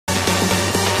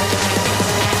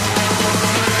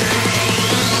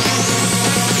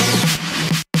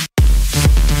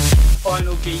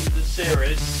rookie of the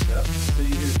series. Yep. See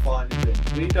who finally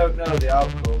wins. We don't know the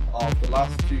outcome of the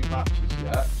last 2 matches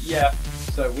yet. Yeah.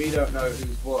 So we don't know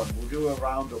who's won. We'll do a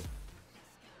roundup.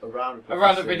 A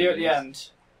roundup video at the end.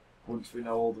 Once we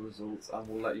know all the results, and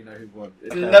we'll let you know who won.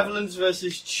 The Netherlands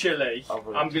versus Chile.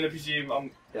 I'm going to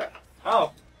presume Yeah.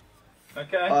 Oh.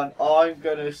 Okay. And I'm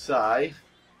going to say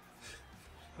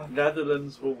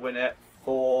Netherlands will win it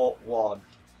 4-1.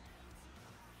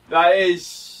 That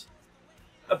is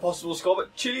a possible score,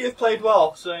 but Chile have played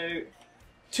well, so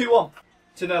 2-1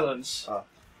 to Netherlands. Oh.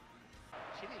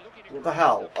 What the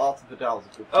hell? Arthur Vidal's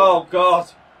a good player. Oh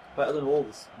God. Better than all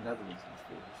the Netherlands.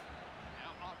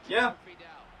 Yeah.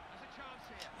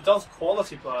 Vidal's a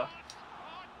quality player.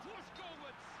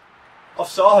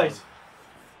 Offside.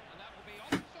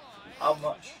 How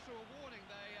much?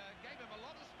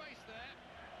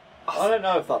 I don't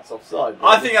know if that's offside.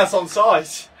 I think that's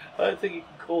onside. I don't think you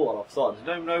can call on offside.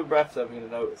 No ref's ever going to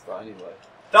notice that anyway.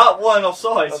 That one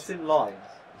offside. That's in lines.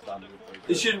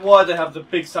 It should why they have the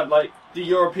big stand, like the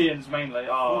Europeans mainly.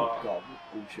 Oh God,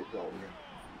 bullshit goal again.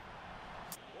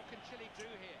 What can Chile do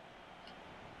here?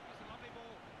 That's a lovely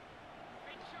ball.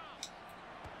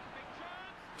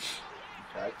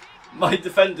 Okay. My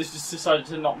defenders just decided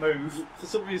to not move. For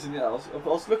some reason, yeah, I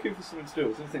was looking for something to do. I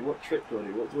was going to think, what trick do I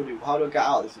do? What do I do? How do I get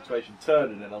out of this situation?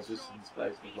 Turn, and then I was just in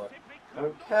space. I was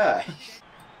like, okay.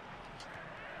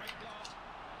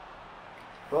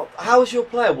 Well, how has your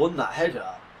player won that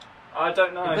header? I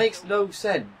don't know. It makes no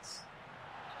sense.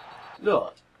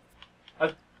 Look.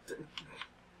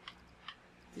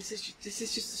 This is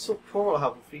just the sort of problem I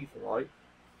have with FIFA, right?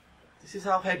 This is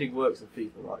how heading works in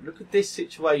FIFA, right? Look at this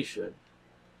situation.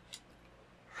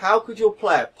 How could your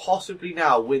player possibly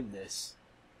now win this?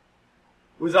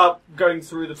 Without going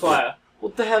through the player.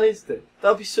 What the hell is this? That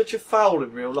would be such a foul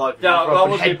in real life. Yeah, that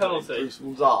would be a penalty. Through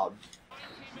someone's arm.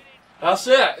 That's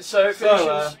it. So it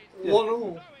finishes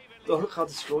 1-1. Look how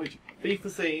destroyed you.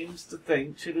 FIFA seems to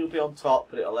think Chile will be on top,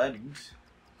 but it'll end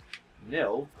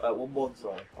 1-1.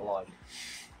 Sorry, I lied.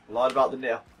 I lied about the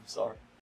nil. I'm sorry.